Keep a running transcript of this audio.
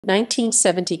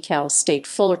1970 Cal State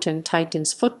Fullerton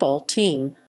Titans football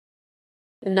team.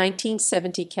 The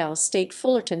 1970 Cal State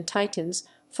Fullerton Titans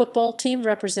football team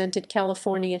represented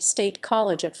California State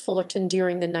College at Fullerton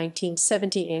during the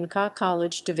 1970 NCAA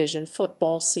College Division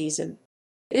football season.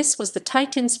 This was the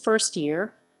Titans' first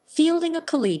year fielding a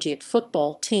collegiate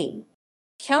football team.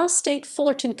 Cal State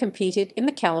Fullerton competed in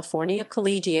the California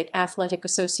Collegiate Athletic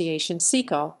Association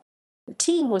 (CCAA). The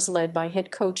team was led by head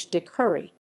coach Dick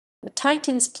Coury. The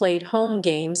Titans played home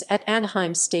games at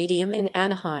Anaheim Stadium in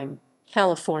Anaheim,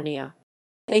 California.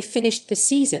 They finished the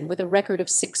season with a record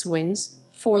of 6 wins,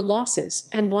 4 losses,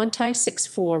 and 1 tie.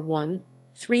 6-4-1,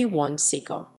 3-1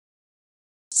 CCAA.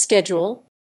 Schedule.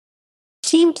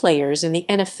 Team players in the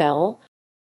NFL.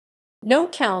 No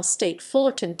Cal State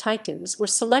Fullerton Titans were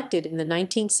selected in the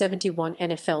 1971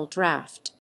 NFL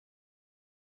Draft.